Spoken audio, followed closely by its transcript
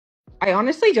I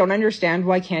honestly don't understand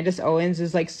why Candace Owens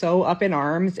is like so up in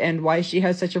arms and why she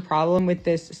has such a problem with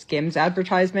this Skims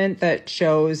advertisement that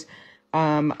shows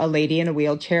a lady in a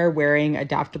wheelchair wearing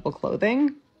adaptable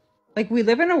clothing. Like, we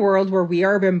live in a world where we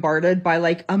are bombarded by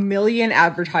like a million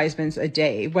advertisements a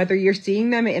day, whether you're seeing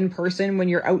them in person when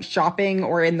you're out shopping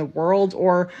or in the world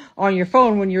or on your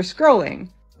phone when you're scrolling.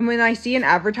 And when I see an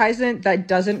advertisement that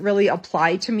doesn't really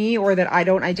apply to me or that I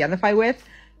don't identify with,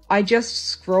 I just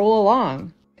scroll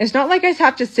along. It's not like I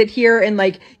have to sit here and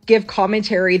like give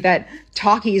commentary that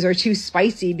Takis are too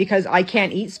spicy because I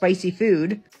can't eat spicy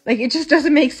food. Like, it just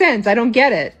doesn't make sense. I don't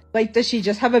get it. Like, does she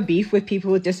just have a beef with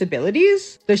people with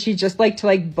disabilities? Does she just like to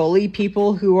like bully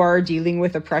people who are dealing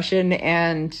with oppression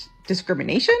and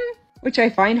discrimination? Which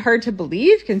I find hard to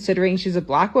believe considering she's a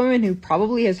Black woman who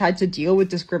probably has had to deal with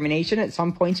discrimination at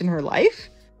some point in her life.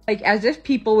 Like, as if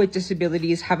people with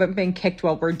disabilities haven't been kicked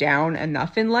while we're down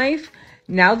enough in life.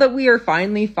 Now that we are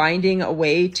finally finding a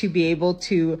way to be able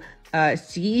to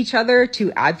see each other,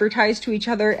 to advertise to each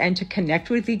other, and to connect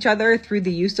with each other through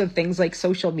the use of things like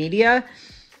social media,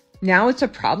 now it's a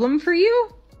problem for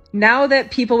you? Now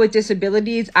that people with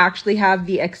disabilities actually have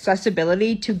the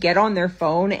accessibility to get on their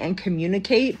phone and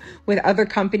communicate with other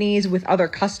companies, with other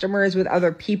customers, with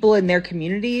other people in their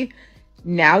community,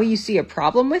 now you see a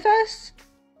problem with us?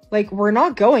 Like, we're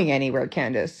not going anywhere,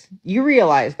 Candace. You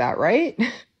realize that, right?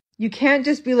 You can't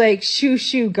just be like,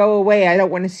 shoo, go away. I don't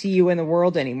want to see you in the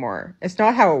world anymore. It's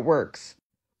not how it works.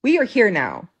 We are here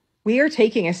now. We are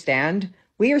taking a stand.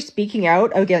 We are speaking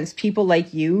out against people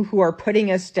like you who are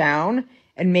putting us down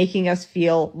and making us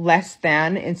feel less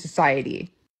than in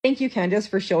society. Thank you, Candace,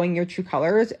 for showing your true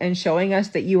colors and showing us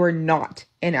that you are not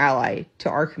an ally to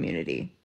our community.